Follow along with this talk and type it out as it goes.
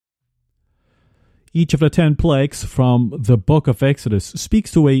Each of the 10 plagues from the book of Exodus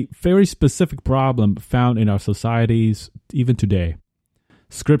speaks to a very specific problem found in our societies even today.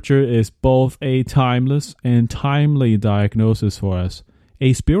 Scripture is both a timeless and timely diagnosis for us,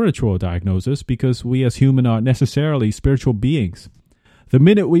 a spiritual diagnosis because we as humans are necessarily spiritual beings. The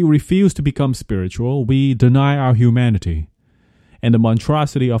minute we refuse to become spiritual, we deny our humanity. And the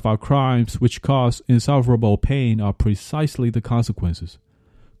monstrosity of our crimes, which cause insufferable pain, are precisely the consequences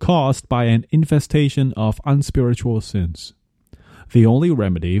caused by an infestation of unspiritual sins. The only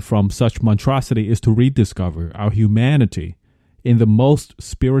remedy from such monstrosity is to rediscover our humanity in the most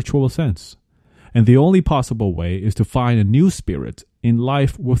spiritual sense. And the only possible way is to find a new spirit in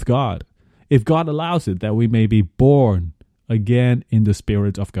life with God, if God allows it, that we may be born again in the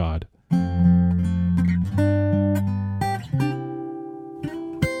Spirit of God.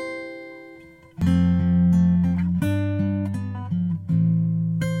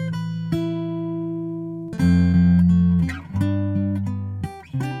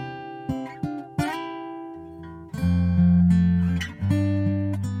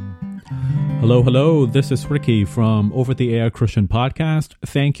 Hello, this is Ricky from Over the Air Christian Podcast.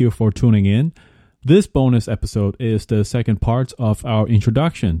 Thank you for tuning in. This bonus episode is the second part of our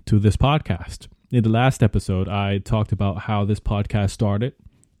introduction to this podcast. In the last episode, I talked about how this podcast started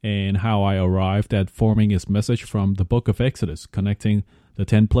and how I arrived at forming its message from the book of Exodus, connecting the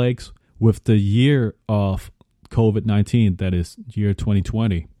 10 plagues with the year of COVID-19, that is year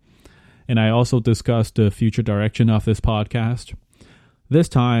 2020. And I also discussed the future direction of this podcast. This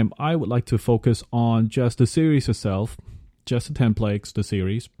time, I would like to focus on just the series itself, just the 10 plagues, the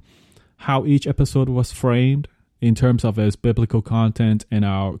series, how each episode was framed in terms of its biblical content and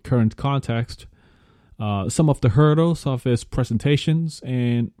our current context, some of the hurdles of its presentations,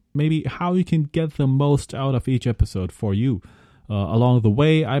 and maybe how you can get the most out of each episode for you. Along the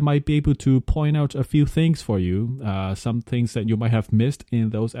way, I might be able to point out a few things for you, some things that you might have missed in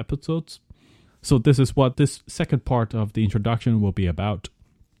those episodes. So this is what this second part of the introduction will be about.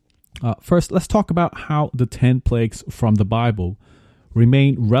 First, let's talk about how the 10 plagues from the Bible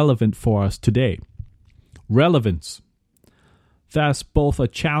remain relevant for us today. Relevance. That's both a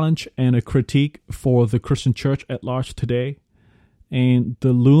challenge and a critique for the Christian church at large today. And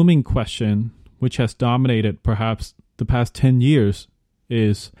the looming question, which has dominated perhaps the past 10 years,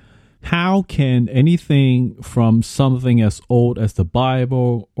 is how can anything from something as old as the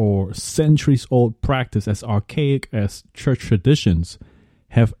Bible or centuries-old practice as archaic as church traditions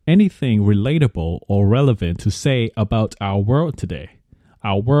have anything relatable or relevant to say about our world today?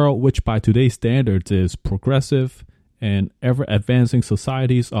 Our world, which by today's standards is progressive and ever-advancing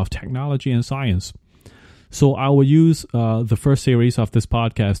societies of technology and science. So I will use the first series of this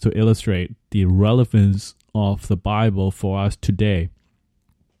podcast to illustrate the relevance of the Bible for us today.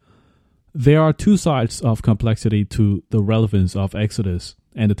 There are two sides of complexity to the relevance of Exodus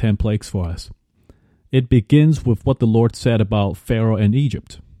and the 10 plagues for us. It begins with what the Lord said about Pharaoh and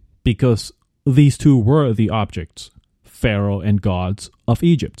Egypt, because these two were the objects, Pharaoh and gods of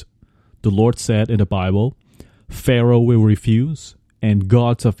Egypt. The Lord said in the Bible, Pharaoh will refuse and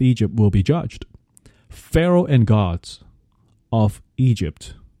gods of Egypt will be judged. Pharaoh and gods of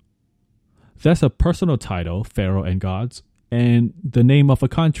Egypt. That's a personal title, Pharaoh and gods, and the name of a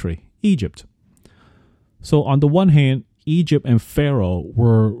country, Egypt. So on the one hand, Egypt and Pharaoh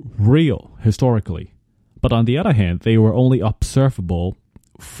were real historically, but on the other hand, they were only observable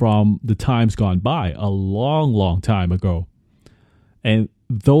from the times gone by, a long, long time ago. And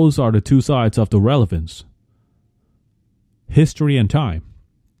those are the two sides of the relevance. History and time.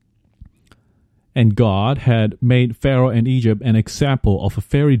 And God had made Pharaoh and Egypt an example of a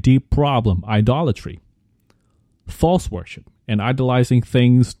very deep problem, idolatry. False worship and idolizing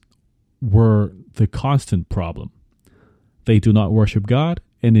things were the constant problem. They do not worship God,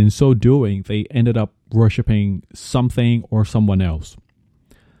 and in so doing, they ended up worshiping something or someone else.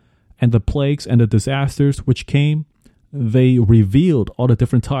 And the plagues and the disasters which came, they revealed all the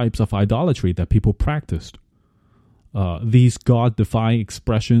different types of idolatry that people practiced. These God-defying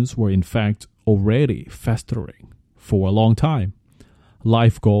expressions were in fact already festering for a long time.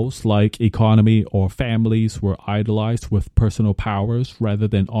 Life goals like economy or families were idolized with personal powers rather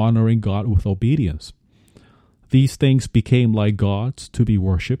than honoring God with obedience. These things became like gods to be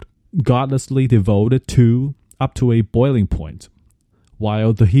worshipped, godlessly devoted to, up to a boiling point,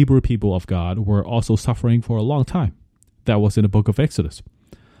 while the Hebrew people of God were also suffering for a long time. That was in the book of Exodus.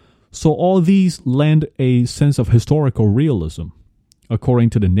 So all these lend a sense of historical realism, according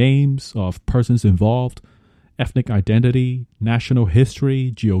to the names of persons involved, ethnic identity, national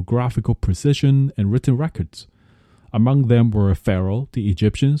history, geographical precision, and written records. Among them were Pharaoh, the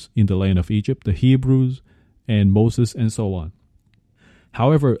Egyptians in the land of Egypt, the Hebrews, and Moses, and so on.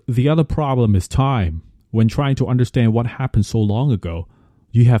 However, the other problem is time. When trying to understand what happened so long ago,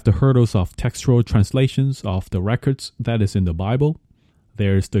 you have the hurdles of textual translations of the records that is in the Bible.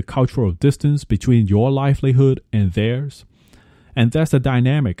 There's the cultural distance between your livelihood and theirs. And that's a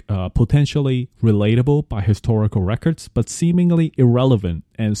dynamic, potentially relatable by historical records, but seemingly irrelevant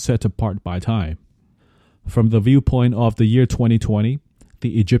and set apart by time. From the viewpoint of the year 2020,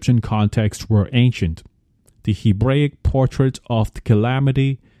 the Egyptian contexts were ancient. The Hebraic portrait of the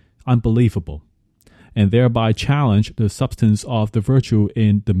calamity, unbelievable, and thereby challenged the substance of the virtue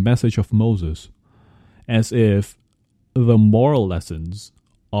in the message of Moses, as if the moral lessons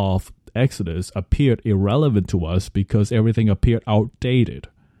of Exodus appeared irrelevant to us because everything appeared outdated.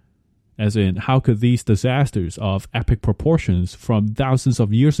 As in, how could these disasters of epic proportions from thousands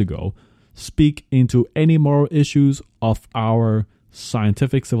of years ago speak into any moral issues of our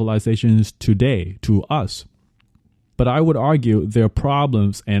scientific civilizations today to us? But I would argue their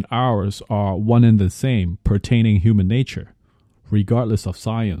problems and ours are one and the same pertaining human nature, regardless of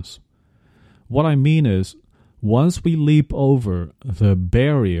science. What I mean is, once we leap over the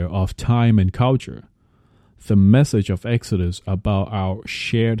barrier of time and culture, the message of Exodus about our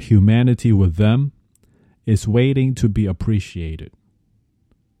shared humanity with them is waiting to be appreciated.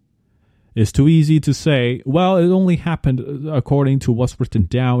 It's too easy to say, well, it only happened according to what's written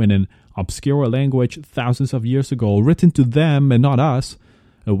down in an obscure language thousands of years ago, written to them and not us.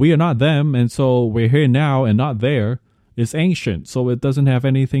 We are not them, and so we're here now and not there. It's ancient, so it doesn't have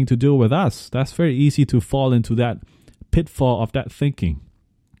anything to do with us. That's very easy to fall into that pitfall of that thinking.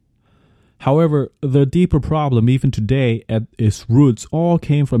 However, the deeper problem, even today, at its roots, all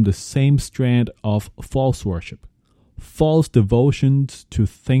came from the same strand of false worship, false devotions to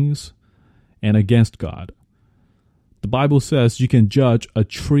things, and against God. The Bible says you can judge a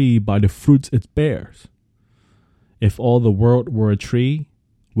tree by the fruits it bears. If all the world were a tree,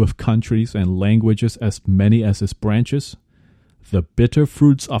 with countries and languages as many as its branches, the bitter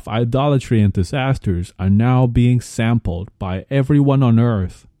fruits of idolatry and disasters are now being sampled by everyone on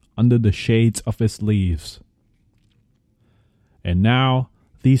earth under the shades of its leaves. And now,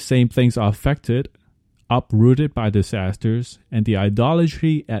 these same things are affected, uprooted by disasters, and the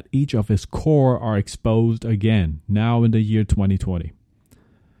idolatry at each of its core are exposed again, now in the year 2020.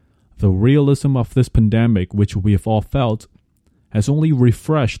 The realism of this pandemic, which we have all felt, has only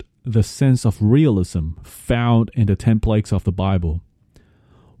refreshed the sense of realism found in the 10 plagues of the Bible.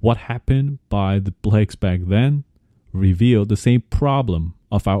 What happened by the plagues back then revealed the same problem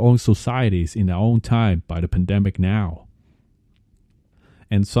of our own societies in our own time by the pandemic now.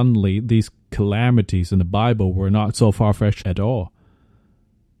 And suddenly, these calamities in the Bible were not so far-fetched at all.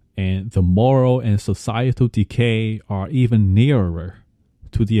 And the moral and societal decay are even nearer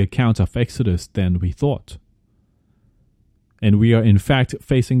to the account of Exodus than we thought. And we are in fact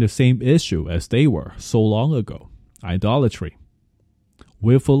facing the same issue as they were so long ago, idolatry.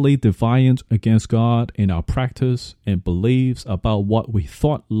 Willfully defiant against God in our practice and beliefs about what we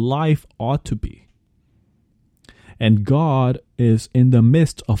thought life ought to be. And God is in the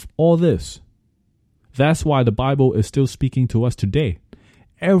midst of all this. That's why the Bible is still speaking to us today.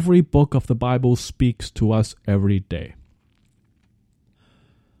 Every book of the Bible speaks to us every day.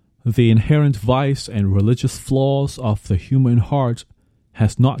 The inherent vice and religious flaws of the human heart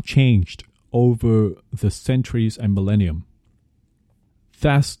has not changed over the centuries and millennium.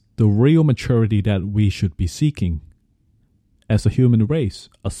 That's the real maturity that we should be seeking as a human race,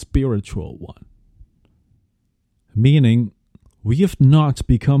 a spiritual one. Meaning, we have not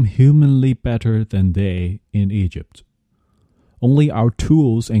become humanly better than they in Egypt. Only our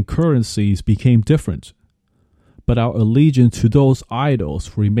tools and currencies became different. But our allegiance to those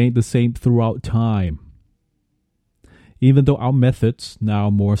idols remained the same throughout time. Even though our methods, now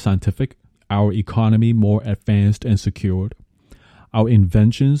more scientific, our economy more advanced and secured, our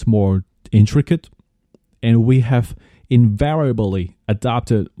inventions more intricate, and we have invariably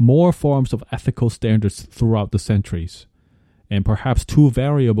adopted more forms of ethical standards throughout the centuries, and perhaps too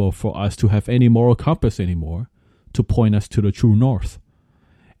variable for us to have any moral compass anymore to point us to the true north.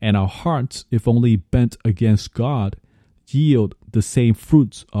 And our hearts, if only bent against God, yield the same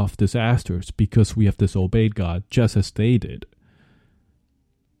fruits of disasters because we have disobeyed God just as they did.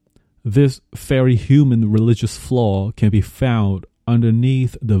 This very human religious flaw can be found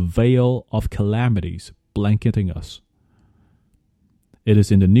underneath the veil of calamities blanketing us. It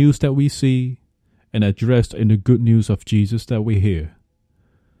is in the news that we see and addressed in the good news of Jesus that we hear.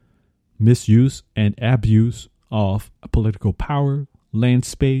 Misuse and abuse of political power, land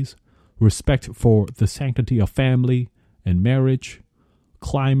space, respect for the sanctity of family and marriage,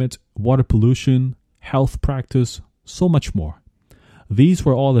 climate, water pollution, health practice, so much more. These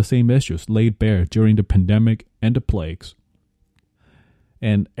were all the same issues laid bare during the pandemic and the plagues.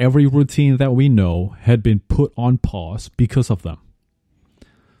 And every routine that we know had been put on pause because of them.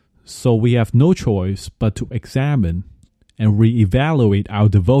 So we have no choice but to examine and reevaluate our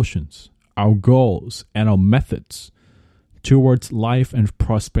devotions, our goals, and our methods towards life and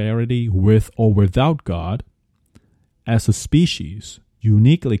prosperity with or without God as a species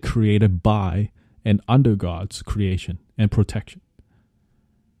uniquely created by and under God's creation and protection.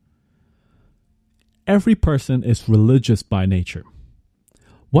 Every person is religious by nature.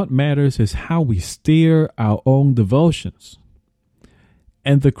 What matters is how we steer our own devotions.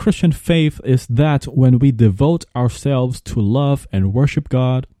 And the Christian faith is that when we devote ourselves to love and worship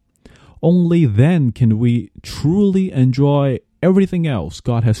God, only then can we truly enjoy everything else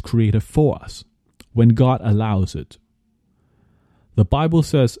God has created for us, when God allows it. The Bible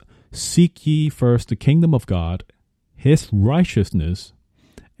says, "Seek ye first the kingdom of God, His righteousness,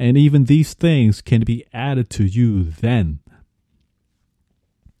 and even these things can be added to you then."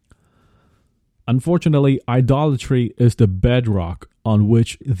 Unfortunately, idolatry is the bedrock on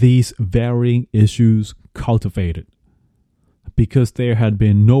which these varying issues cultivated, because there had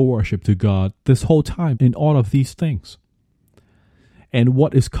been no worship to God this whole time in all of these things. And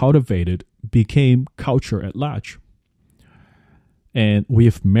what is cultivated became culture at large. And we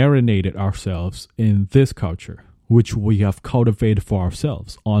have marinated ourselves in this culture, which we have cultivated for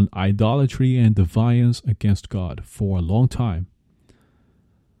ourselves on idolatry and defiance against God for a long time.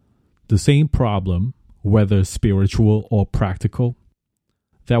 The same problem, whether spiritual or practical,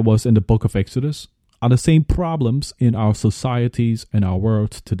 that was in the book of Exodus, are the same problems in our societies and our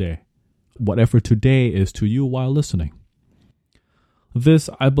world today, whatever today is to you while listening. This,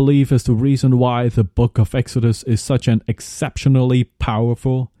 I believe, is the reason why the book of Exodus is such an exceptionally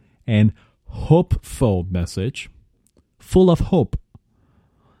powerful and hopeful message, full of hope,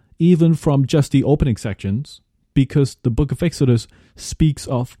 even from just the opening sections, because the book of Exodus speaks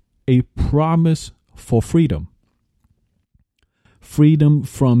of a promise for freedom. Freedom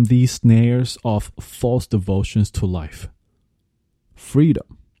from these snares of false devotions to life.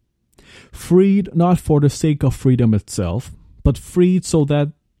 Freedom. Freed not for the sake of freedom itself, but freed so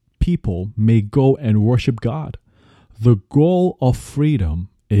that people may go and worship God. The goal of freedom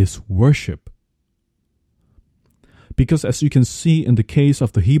is worship. Because as you can see in the case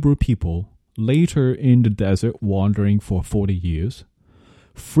of the Hebrew people, later in the desert wandering for 40 years,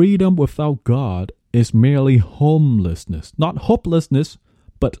 freedom without God is merely homelessness. Not hopelessness,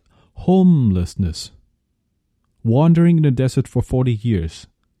 but homelessness. Wandering in the desert for 40 years,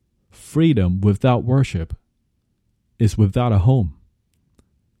 freedom without worship is without a home.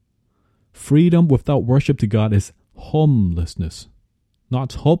 Freedom without worship to God is homelessness.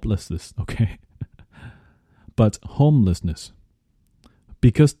 Not hopelessness, okay? But homelessness.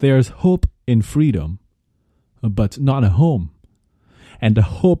 Because there's hope in freedom, but not a home. And the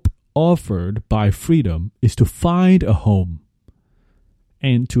hope offered by freedom is to find a home.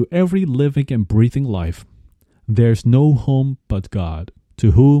 And to every living and breathing life, there's no home but God,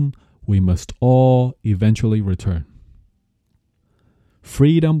 to whom we must all eventually return.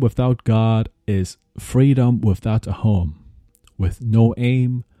 Freedom without God is freedom without a home, with no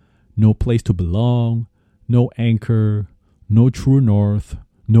aim, no place to belong, no anchor, no true north,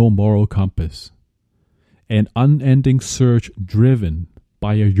 no moral compass. An unending search driven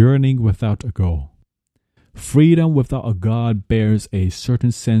by a yearning without a goal. Freedom without a God bears a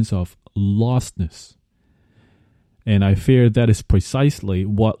certain sense of lostness. And I fear that is precisely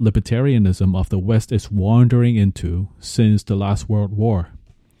what libertarianism of the West is wandering into since the last World War.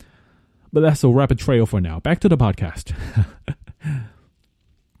 But that's a rapid trail for now. Back to the podcast.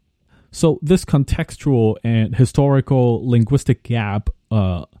 So this contextual and historical linguistic gap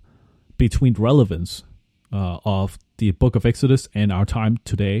between relevance of the book of Exodus and our time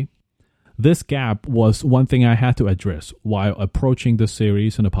today, this gap was one thing I had to address while approaching the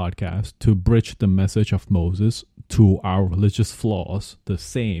series and the podcast to bridge the message of Moses to our religious flaws the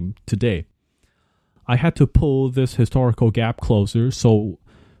same today. I had to pull this historical gap closer. So,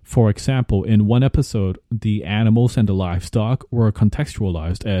 for example, in one episode, the animals and the livestock were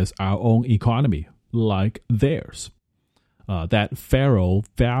contextualized as our own economy, like theirs. That Pharaoh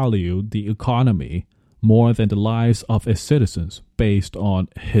valued the economy more than the lives of its citizens based on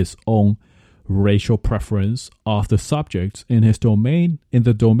his own racial preference of the subjects in his domain, in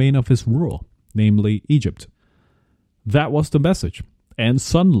the domain of his rule, namely Egypt. That was the message. And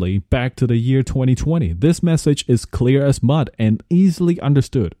suddenly, back to the year 2020, this message is clear as mud and easily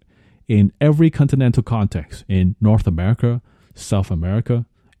understood in every continental context, in North America, South America,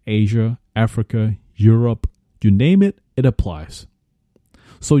 Asia, Africa, Europe, you name it, it applies.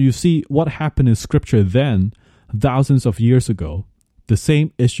 So you see what happened in Scripture then, thousands of years ago. The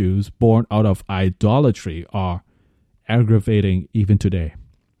same issues born out of idolatry are aggravating even today.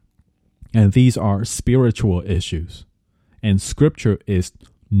 And these are spiritual issues. And Scripture is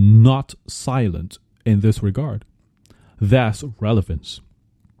not silent in this regard. That's relevance.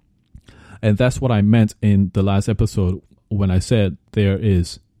 And that's what I meant in the last episode when I said there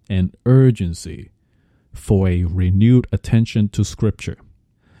is an urgency for a renewed attention to Scripture.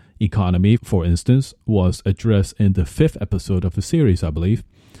 Economy, for instance, was addressed in the 5th episode of the series, I believe.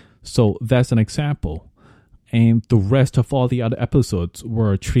 So that's an example. And the rest of all the other episodes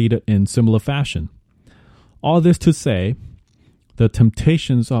were treated in similar fashion. All this to say, the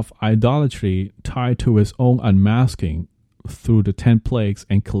temptations of idolatry tied to its own unmasking through the 10 plagues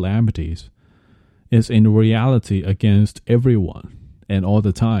and calamities is in reality against everyone and all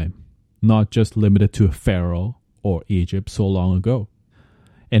the time, not just limited to Pharaoh or Egypt so long ago.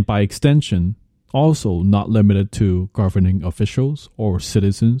 And by extension, also not limited to governing officials or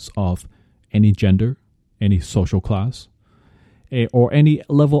citizens of any gender, any social class, or any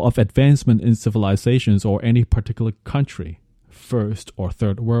level of advancement in civilizations or any particular country, first or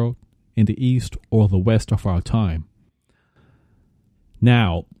third world, in the east or the west of our time.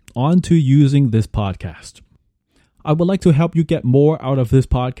 Now, on to using this podcast. I would like to help you get more out of this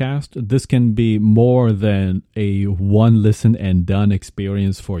podcast. This can be more than a one listen and done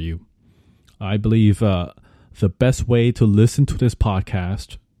experience for you. I believe the best way to listen to this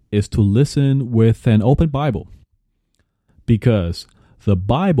podcast is to listen with an open Bible, because the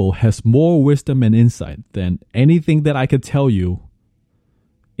Bible has more wisdom and insight than anything that I could tell you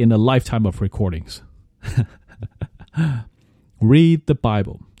in a lifetime of recordings. Read the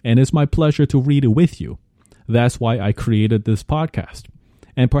Bible, and it's my pleasure to read it with you. That's why I created this podcast.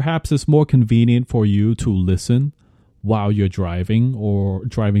 And perhaps it's more convenient for you to listen while you're driving or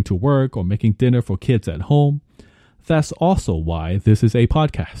driving to work or making dinner for kids at home. That's also why this is a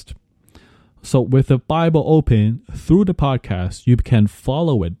podcast. So with the Bible open through the podcast, you can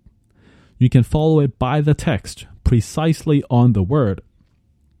follow it. You can follow it by the text, precisely on the word.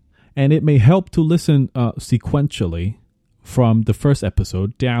 And it may help to listen sequentially from the first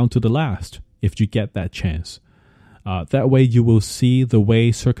episode down to the last, if you get that chance. That way you will see the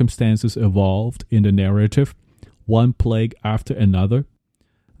way circumstances evolved in the narrative, one plague after another.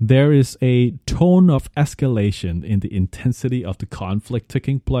 There is a tone of escalation in the intensity of the conflict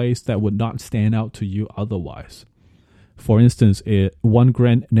taking place that would not stand out to you otherwise. For instance, one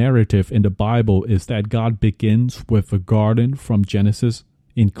grand narrative in the Bible is that God begins with a garden from Genesis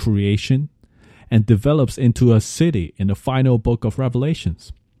in creation and develops into a city in the final book of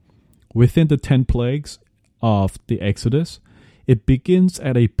Revelations. Within the 10 plagues of the Exodus, it begins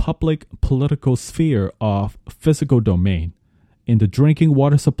at a public political sphere of physical domain, in the drinking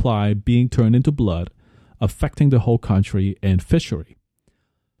water supply being turned into blood, affecting the whole country and fishery.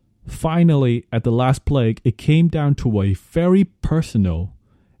 Finally, at the last plague, it came down to a very personal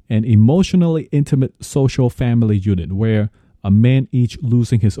and emotionally intimate social family unit where a man each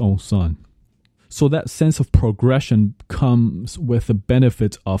losing his own son. So that sense of progression comes with the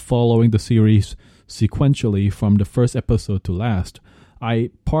benefit of following the series sequentially from the first episode to last.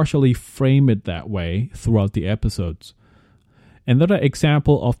 I partially frame it that way throughout the episodes. Another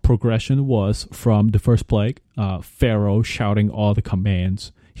example of progression was from the first plague, Pharaoh shouting all the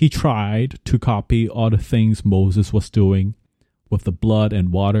commands. He tried to copy all the things Moses was doing with the blood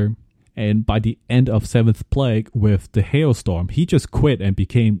and water. And by the end of 7th plague with the hailstorm, he just quit and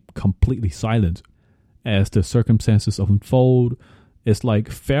became completely silent. As the circumstances unfold, it's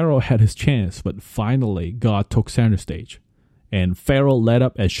like Pharaoh had his chance, but finally God took center stage. And Pharaoh let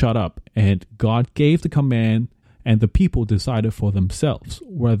up and shut up, and God gave the command, and the people decided for themselves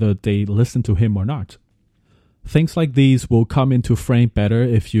whether they listened to him or not. Things like these will come into frame better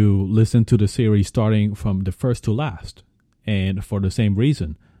if you listen to the series starting from the first to last. And for the same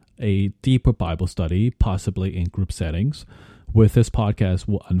reason, a deeper Bible study, possibly in group settings, with this podcast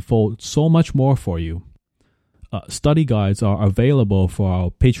will unfold so much more for you. Study guides are available for our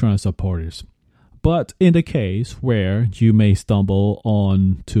Patreon supporters. But in the case where you may stumble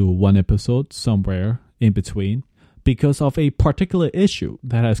on to one episode somewhere in between, because of a particular issue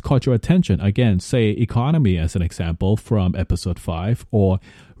that has caught your attention, again, say economy as an example from episode 5, or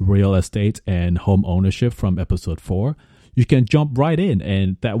real estate and home ownership from episode 4, you can jump right in,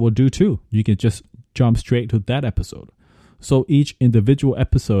 and that will do too. You can just jump straight to that episode. So each individual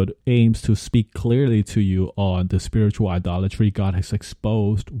episode aims to speak clearly to you on the spiritual idolatry God has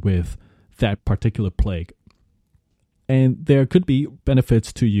exposed with that particular plague. And there could be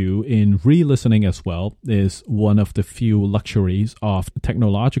benefits to you in re-listening as well, is one of the few luxuries of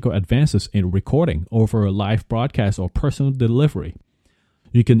technological advances in recording over a live broadcast or personal delivery.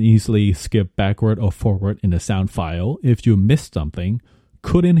 You can easily skip backward or forward in a sound file if you missed something,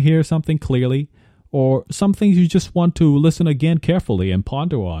 couldn't hear something clearly, or some things you just want to listen again carefully and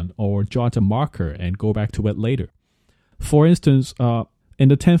ponder on, or jot a marker and go back to it later. For instance, in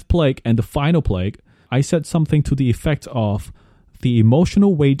the 10th plague and the final plague, I said something to the effect of, the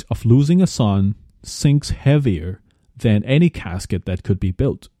emotional weight of losing a son sinks heavier than any casket that could be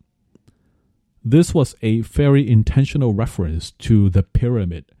built. This was a very intentional reference to the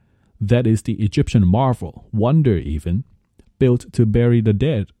pyramid, that is the Egyptian marvel, wonder even, built to bury the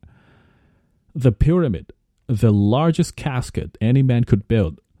dead. The pyramid, the largest casket any man could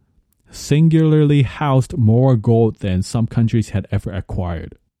build, singularly housed more gold than some countries had ever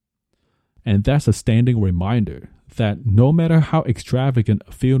acquired. And that's a standing reminder that no matter how extravagant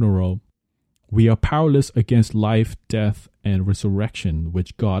a funeral, we are powerless against life, death, and resurrection,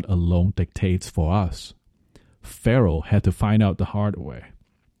 which God alone dictates for us. Pharaoh had to find out the hard way.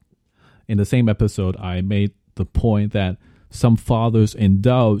 In the same episode, I made the point that some fathers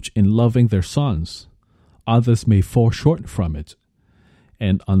indulge in loving their sons. Others may fall short from it.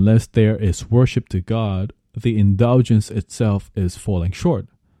 And unless there is worship to God, the indulgence itself is falling short.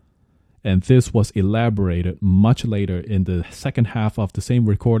 And this was elaborated much later in the second half of the same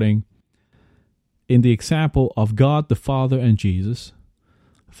recording. In the example of God the Father and Jesus,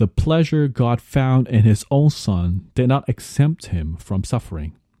 the pleasure God found in his own Son did not exempt him from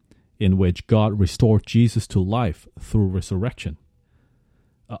suffering, in which God restored Jesus to life through resurrection.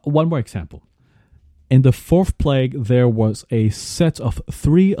 One more example. In the 4th plague, there was a set of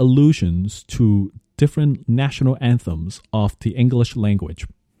 3 allusions to different national anthems of the English language,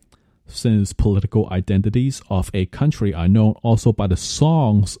 since political identities of a country are known also by the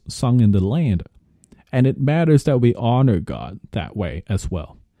songs sung in the land. And it matters that we honor God that way as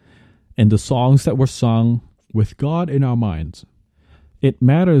well. In the songs that were sung with God in our minds, it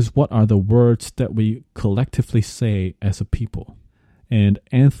matters what are the words that we collectively say as a people. And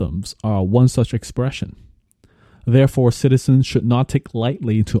anthems are one such expression. Therefore, citizens should not take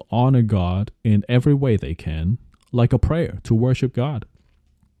lightly to honor God in every way they can, like a prayer to worship God.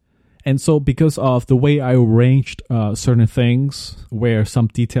 And so because of the way I arranged certain things, where some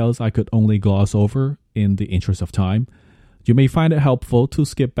details I could only gloss over in the interest of time, you may find it helpful to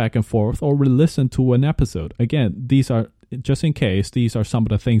skip back and forth or re-listen to an episode. Again, these are, just in case, these are some of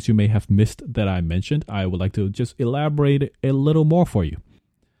the things you may have missed that I mentioned. I would like to just elaborate a little more for you.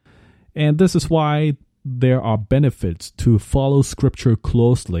 And this is why there are benefits to follow scripture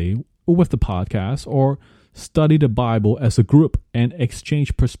closely with the podcast, or study the Bible as a group and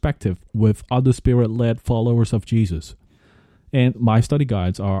exchange perspective with other Spirit-led followers of Jesus. And my study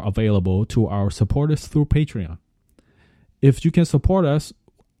guides are available to our supporters through Patreon. If you can support us,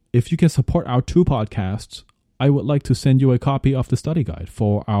 if you can support our 2 podcasts, I would like to send you a copy of the study guide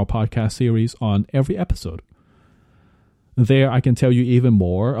for our podcast series on every episode. There I can tell you even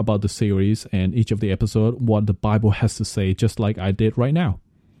more about the series and each of the episodes, what the Bible has to say, just like I did right now.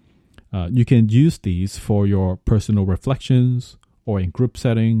 You can use these for your personal reflections or in group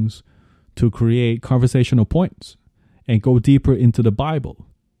settings to create conversational points and go deeper into the Bible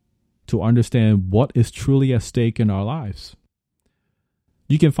to understand what is truly at stake in our lives.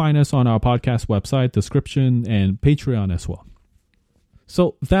 You can find us on our podcast website, description, and Patreon as well.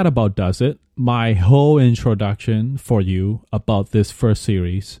 So that about does it. My whole introduction for you about this first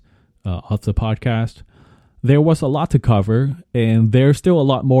series of the podcast. There was a lot to cover, and there's still a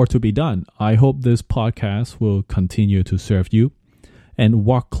lot more to be done. I hope this podcast will continue to serve you and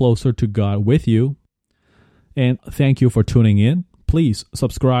walk closer to God with you. And thank you for tuning in. Please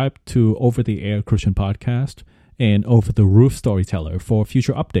subscribe to Over the Air Christian Podcast and Over the Roof Storyteller for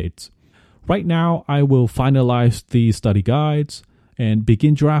future updates. Right now, I will finalize the study guides and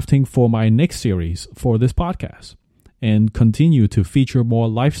begin drafting for my next series for this podcast, and continue to feature more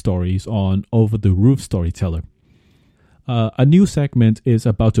life stories on Over the Roof Storyteller. A new segment is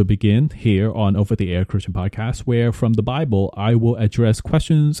about to begin here on Over the Air Christian Podcast, where from the Bible, I will address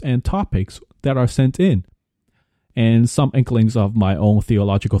questions and topics that are sent in, and some inklings of my own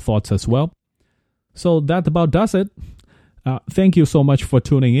theological thoughts as well. So that about does it. Thank you so much for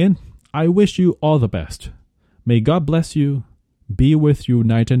tuning in. I wish you all the best. May God bless you, be with you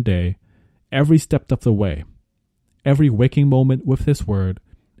night and day, every step of the way, every waking moment with His Word,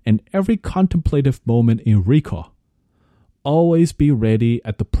 and every contemplative moment in recall. always be ready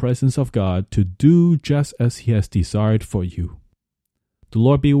at the presence of God to do just as He has desired for you. The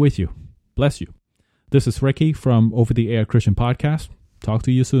Lord be with you. Bless you. This is Ricky from Over the Air Christian Podcast. Talk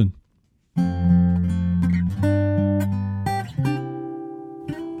to you soon.